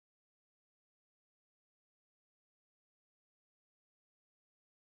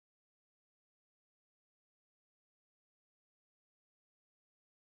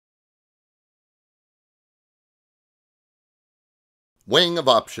weighing of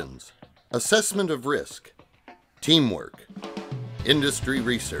options, assessment of risk, teamwork, industry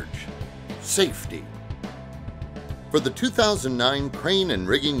research, safety. For the 2009 Crane and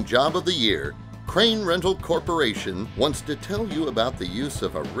Rigging Job of the Year, Crane Rental Corporation wants to tell you about the use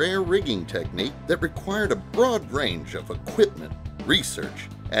of a rare rigging technique that required a broad range of equipment, research,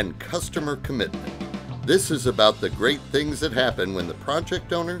 and customer commitment. This is about the great things that happen when the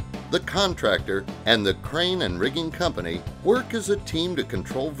project owner, the contractor, and the crane and rigging company work as a team to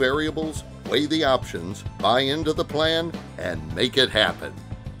control variables, weigh the options, buy into the plan, and make it happen.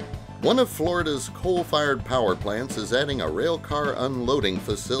 One of Florida's coal-fired power plants is adding a railcar unloading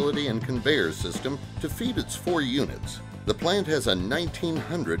facility and conveyor system to feed its 4 units. The plant has a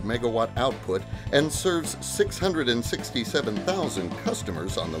 1,900 megawatt output and serves 667,000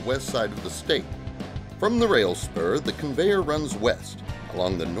 customers on the west side of the state. From the rail spur, the conveyor runs west,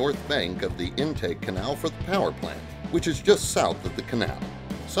 along the north bank of the intake canal for the power plant, which is just south of the canal.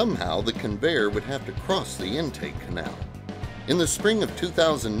 Somehow, the conveyor would have to cross the intake canal. In the spring of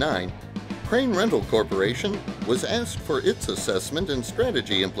 2009, Crane Rental Corporation was asked for its assessment and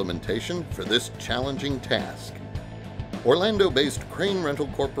strategy implementation for this challenging task. Orlando-based Crane Rental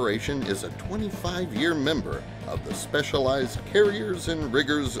Corporation is a 25-year member of the Specialized Carriers and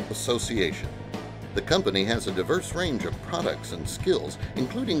Riggers Association. The company has a diverse range of products and skills,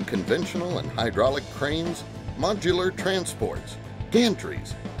 including conventional and hydraulic cranes, modular transports,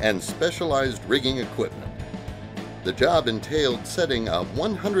 gantries, and specialized rigging equipment. The job entailed setting a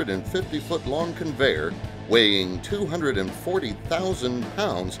 150-foot-long conveyor weighing 240,000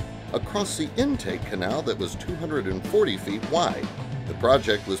 pounds across the intake canal that was 240 feet wide. The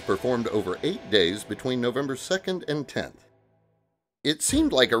project was performed over 8 days between November 2nd and 10th. It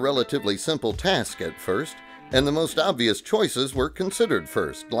seemed like a relatively simple task at first, and the most obvious choices were considered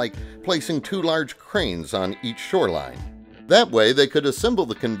first, like placing 2 large cranes on each shoreline. That way they could assemble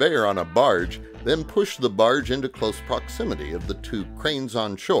the conveyor on a barge, then push the barge into close proximity of the 2 cranes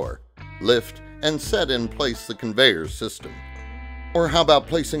on shore, lift, and set in place the conveyor system. Or how about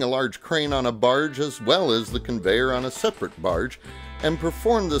placing a large crane on a barge as well as the conveyor on a separate barge, and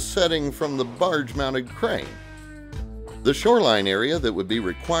perform the setting from the barge-mounted crane? The shoreline area that would be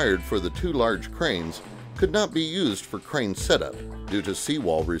required for the 2 large cranes could not be used for crane setup due to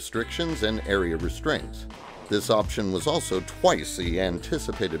seawall restrictions and area restraints. This option was also twice the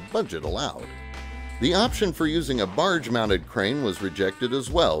anticipated budget allowed. The option for using a barge-mounted crane was rejected as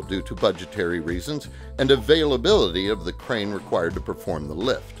well due to budgetary reasons and availability of the crane required to perform the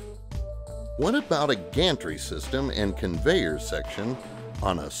lift. What about a gantry system and conveyor section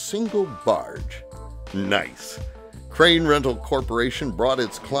on a single barge? Nice! Crane Rental Corporation brought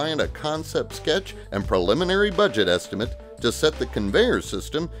its client a concept sketch and preliminary budget estimate to set the conveyor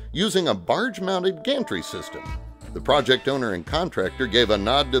system using a barge-mounted gantry system. The project owner and contractor gave a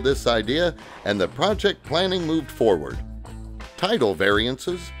nod to this idea, and the project planning moved forward. Tidal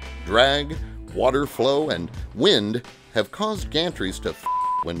variances, drag, water flow, and wind have caused gantries to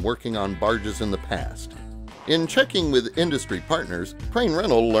when working on barges in the past. In checking with industry partners, Crane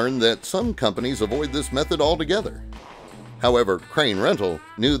Rental learned that some companies avoid this method altogether. However, Crane Rental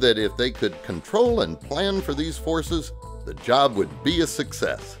knew that if they could control and plan for these forces, the job would be a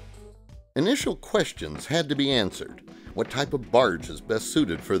success. Initial questions had to be answered. What type of barge is best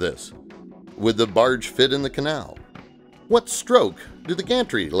suited for this? Would the barge fit in the canal? What stroke do the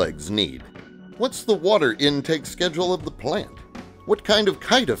gantry legs need? What's the water intake schedule of the plant? What kind of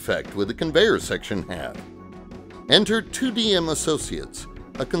kite effect would the conveyor section have? Enter 2DM Associates,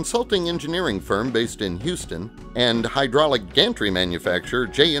 a consulting engineering firm based in Houston, and hydraulic gantry manufacturer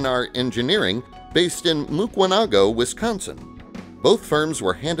J&R Engineering based in Mukwonago, Wisconsin. Both firms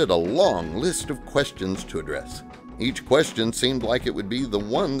were handed a long list of questions to address. Each question seemed like it would be the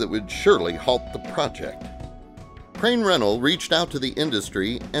one that would surely halt the project. Crane Rental reached out to the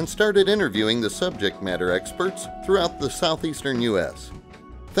industry and started interviewing the subject matter experts throughout the southeastern U.S.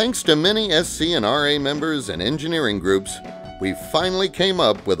 Thanks to many SC and RA members and engineering groups, we finally came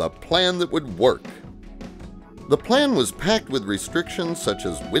up with a plan that would work. The plan was packed with restrictions such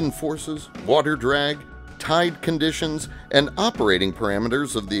as wind forces, water drag, tide conditions, and operating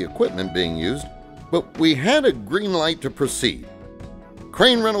parameters of the equipment being used, but we had a green light to proceed.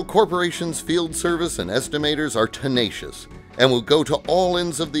 Crane Rental Corporation's field service and estimators are tenacious and will go to all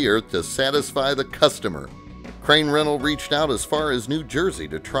ends of the earth to satisfy the customer. Crane Rental reached out as far as New Jersey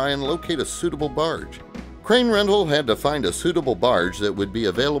to try and locate a suitable barge. Crane Rental had to find a suitable barge that would be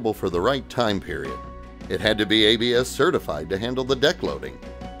available for the right time period. It had to be ABS certified to handle the deck loading.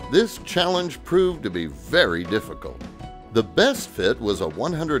 This challenge proved to be very difficult. The best fit was a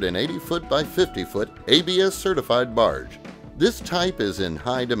 180-foot by 50-foot ABS certified barge. This type is in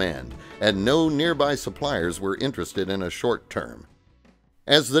high demand, and no nearby suppliers were interested in a short term.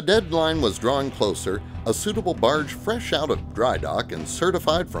 As the deadline was drawing closer, a suitable barge fresh out of dry dock and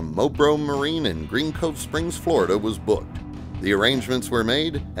certified from Mobro Marine in Green Cove Springs, Florida was booked. The arrangements were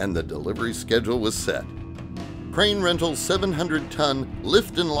made and the delivery schedule was set. Crane Rental's 700-ton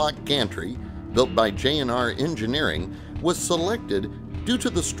lift and lock gantry, built by J&R Engineering, was selected due to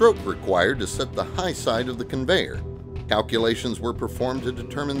the stroke required to set the high side of the conveyor. Calculations were performed to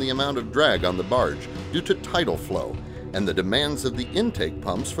determine the amount of drag on the barge due to tidal flow and the demands of the intake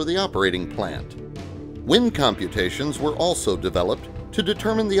pumps for the operating plant. Wind computations were also developed to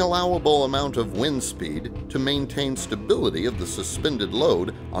determine the allowable amount of wind speed to maintain stability of the suspended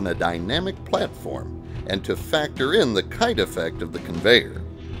load on a dynamic platform and to factor in the kite effect of the conveyor.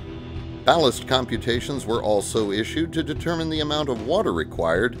 Ballast computations were also issued to determine the amount of water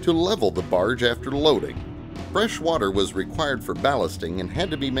required to level the barge after loading. Fresh water was required for ballasting and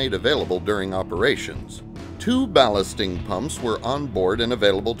had to be made available during operations. 2 ballasting pumps were on board and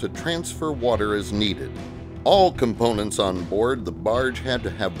available to transfer water as needed. All components on board the barge had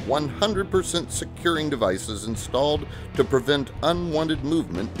to have 100% securing devices installed to prevent unwanted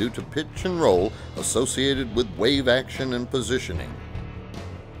movement due to pitch and roll associated with wave action and positioning.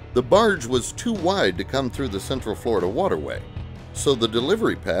 The barge was too wide to come through the Central Florida waterway, so the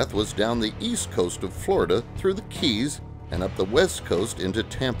delivery path was down the east coast of Florida through the Keys and up the west coast into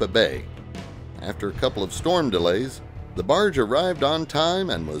Tampa Bay. After a couple of storm delays, the barge arrived on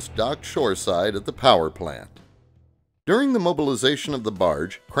time and was docked shoreside at the power plant. During the mobilization of the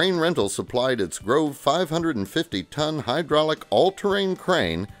barge, Crane Rental supplied its Grove 550-ton hydraulic all-terrain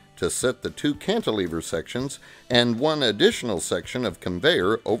crane to set the 2 cantilever sections and 1 additional section of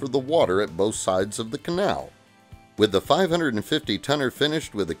conveyor over the water at both sides of the canal. With the 550-tonner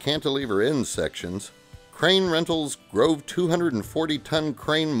finished with the cantilever end sections, Crane Rental's Grove 240-ton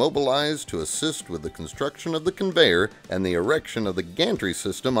crane mobilized to assist with the construction of the conveyor and the erection of the gantry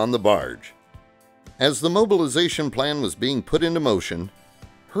system on the barge. As the mobilization plan was being put into motion,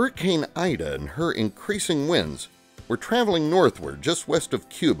 Hurricane Ida and her increasing winds were traveling northward just west of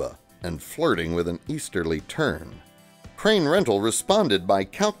Cuba and flirting with an easterly turn. Crane Rental responded by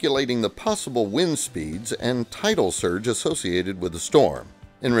calculating the possible wind speeds and tidal surge associated with the storm.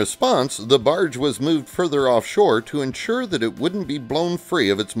 In response, the barge was moved further offshore to ensure that it wouldn't be blown free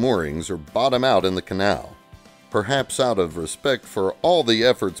of its moorings or bottom out in the canal. Perhaps out of respect for all the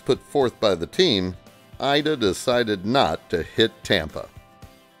efforts put forth by the team, Ida decided not to hit Tampa.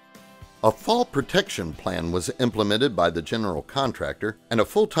 A fall protection plan was implemented by the general contractor, and a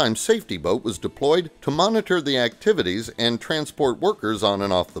full-time safety boat was deployed to monitor the activities and transport workers on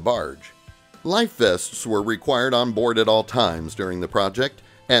and off the barge. Life vests were required on board at all times during the project,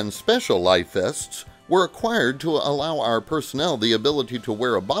 and special life vests were acquired to allow our personnel the ability to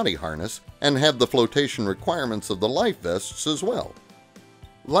wear a body harness and have the flotation requirements of the life vests as well.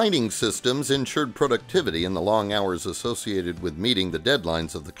 Lighting systems ensured productivity in the long hours associated with meeting the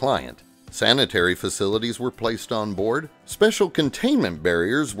deadlines of the client. Sanitary facilities were placed on board. Special containment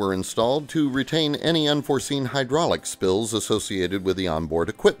barriers were installed to retain any unforeseen hydraulic spills associated with the onboard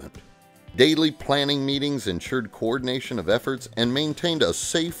equipment. Daily planning meetings ensured coordination of efforts and maintained a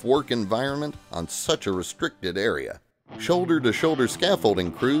safe work environment on such a restricted area. Shoulder-to-shoulder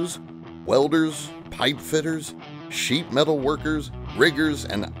scaffolding crews, welders, pipe fitters, sheet metal workers, riggers,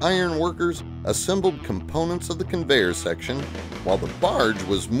 and iron workers assembled components of the conveyor section while the barge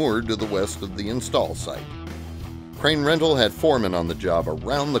was moored to the west of the install site. Crane Rental had foremen on the job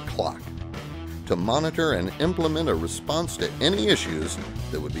around the clock to monitor and implement a response to any issues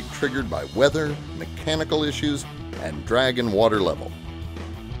that would be triggered by weather, mechanical issues, and drag and water level.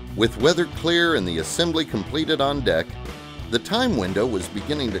 With weather clear and the assembly completed on deck, the time window was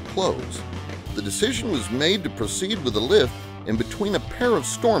beginning to close. The decision was made to proceed with the lift in between a pair of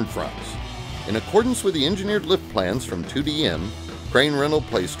storm fronts. In accordance with the engineered lift plans from 2DM, Crane Rental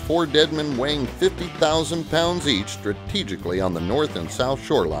placed 4 deadmen weighing 50,000 pounds each strategically on the north and south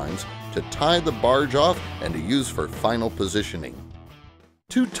shorelines to tie the barge off and to use for final positioning.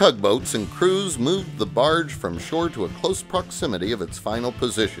 2 tugboats and crews moved the barge from shore to a close proximity of its final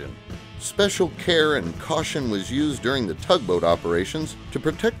position. Special care and caution was used during the tugboat operations to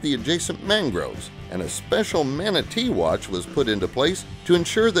protect the adjacent mangroves, and a special manatee watch was put into place to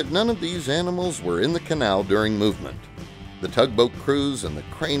ensure that none of these animals were in the canal during movement. The tugboat crews and the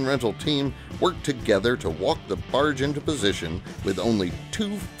Crane Rental team worked together to walk the barge into position with only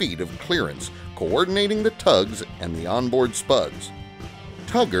 2 feet of clearance, coordinating the tugs and the onboard spuds.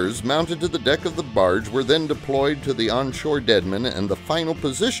 Tuggers mounted to the deck of the barge were then deployed to the onshore deadmen, and the final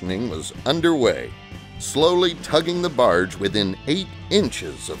positioning was underway. slowly tugging the barge within 8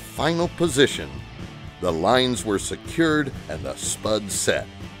 inches of final position. The lines were secured and the spud set.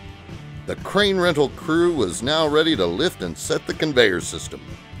 The crane rental crew was now ready to lift and set the conveyor system.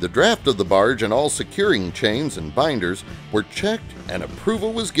 The draft of the barge and all securing chains and binders were checked and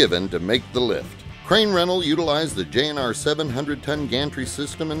approval was given to make the lift. Crane rental utilized the J&R 700-ton gantry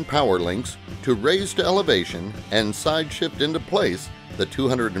system and power links to raise to elevation and side shift into place the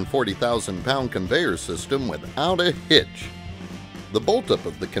 240,000-pound conveyor system without a hitch. The bolt-up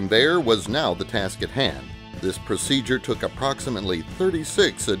of the conveyor was now the task at hand. This procedure took approximately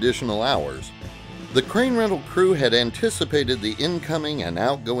 36 additional hours. The crane rental crew had anticipated the incoming and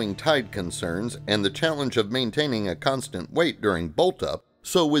outgoing tide concerns and the challenge of maintaining a constant weight during bolt-up,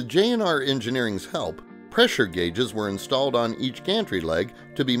 so with J&R Engineering's help, pressure gauges were installed on each gantry leg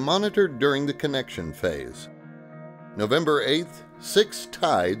to be monitored during the connection phase. November 8th, 6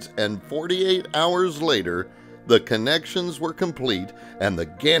 tides, and 48 hours later, the connections were complete and the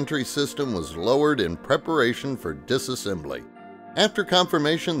gantry system was lowered in preparation for disassembly. After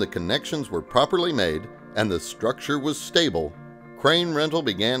confirmation the connections were properly made and the structure was stable, crane rental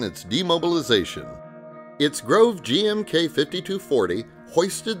began its demobilization. Its Grove GMK 5240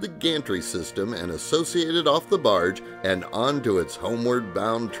 hoisted the gantry system and associated off the barge and onto its homeward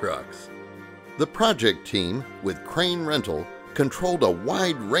bound trucks. The project team, with crane rental, controlled a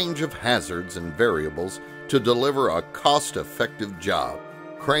wide range of hazards and variables to deliver a cost-effective job.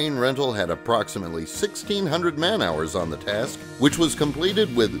 Crane rental had approximately 1,600 man-hours on the task, which was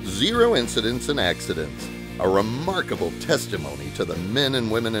completed with 0 incidents and accidents, a remarkable testimony to the men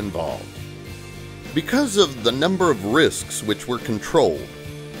and women involved. Because of the number of risks which were controlled,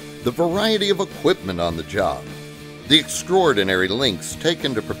 the variety of equipment on the job, the extraordinary lengths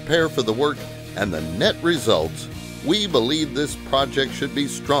taken to prepare for the work, and the net results, we believe this project should be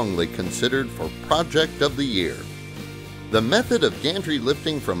strongly considered for Project of the Year. The method of gantry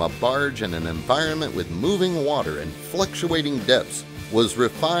lifting from a barge in an environment with moving water and fluctuating depths was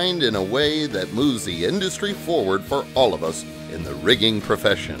refined in a way that moves the industry forward for all of us in the rigging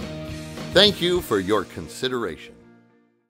profession. Thank you for your consideration.